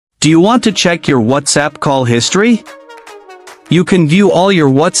Do you want to check your WhatsApp call history? You can view all your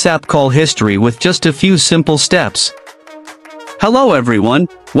WhatsApp call history with just a few simple steps. Hello everyone,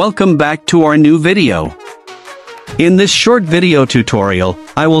 welcome back to our new video. In this short video tutorial,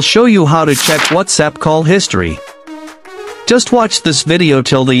 I will show you how to check WhatsApp call history. Just watch this video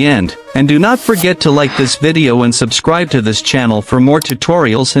till the end, and do not forget to like this video and subscribe to this channel for more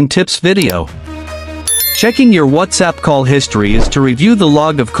tutorials and tips video. Checking your WhatsApp call history is to review the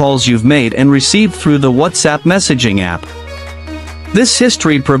log of calls you've made and received through the WhatsApp messaging app. This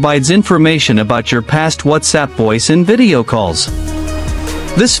history provides information about your past WhatsApp voice and video calls.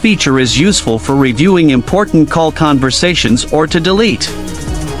 This feature is useful for reviewing important call conversations or to delete.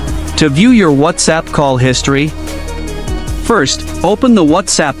 To view your WhatsApp call history, first, open the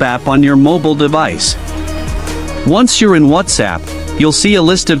WhatsApp app on your mobile device. Once you're in WhatsApp, you'll see a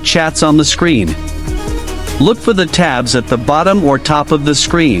list of chats on the screen. Look for the tabs at the bottom or top of the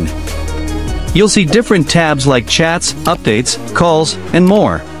screen. You'll see different tabs like Chats, Updates, Calls, and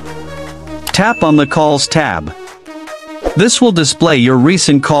more. Tap on the Calls tab. This will display your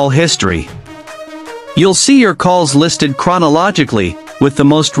recent call history. You'll see your calls listed chronologically, with the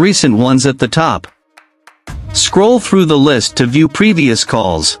most recent ones at the top. Scroll through the list to view previous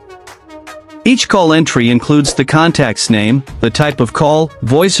calls. Each call entry includes the contact's name, the type of call,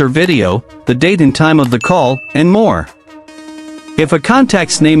 voice or video, the date and time of the call, and more. If a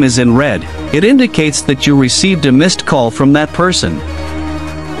contact's name is in red, it indicates that you received a missed call from that person.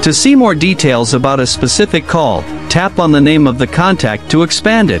 To see more details about a specific call, tap on the name of the contact to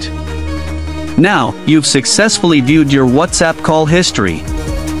expand it. Now, you've successfully viewed your WhatsApp call history.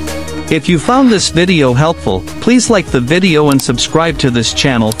 If you found this video helpful, please like the video and subscribe to this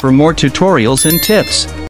channel for more tutorials and tips.